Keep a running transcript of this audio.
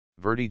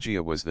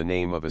Verdeja was the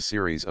name of a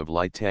series of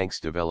light tanks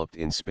developed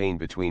in Spain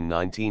between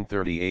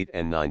 1938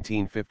 and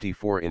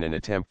 1954 in an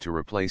attempt to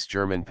replace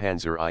German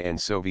Panzer I and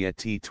Soviet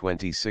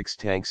T-26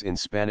 tanks in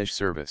Spanish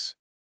service.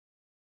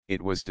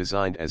 It was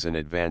designed as an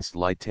advanced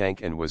light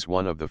tank and was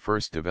one of the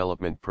first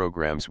development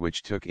programs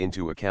which took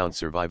into account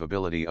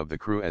survivability of the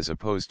crew as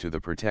opposed to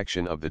the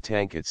protection of the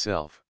tank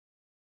itself.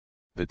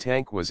 The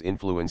tank was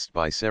influenced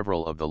by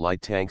several of the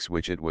light tanks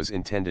which it was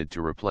intended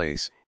to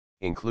replace,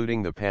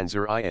 including the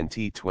Panzer I and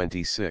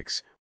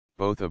T-26,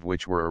 both of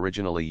which were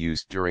originally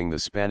used during the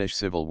Spanish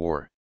Civil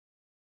War.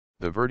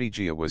 The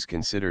Verdeja was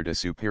considered a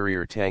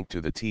superior tank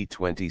to the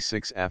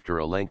T-26 after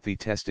a lengthy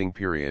testing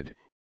period,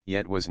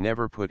 yet was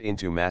never put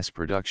into mass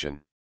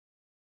production.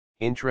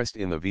 Interest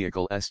in the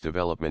vehicle's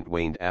development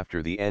waned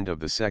after the end of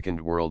the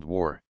Second World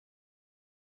War.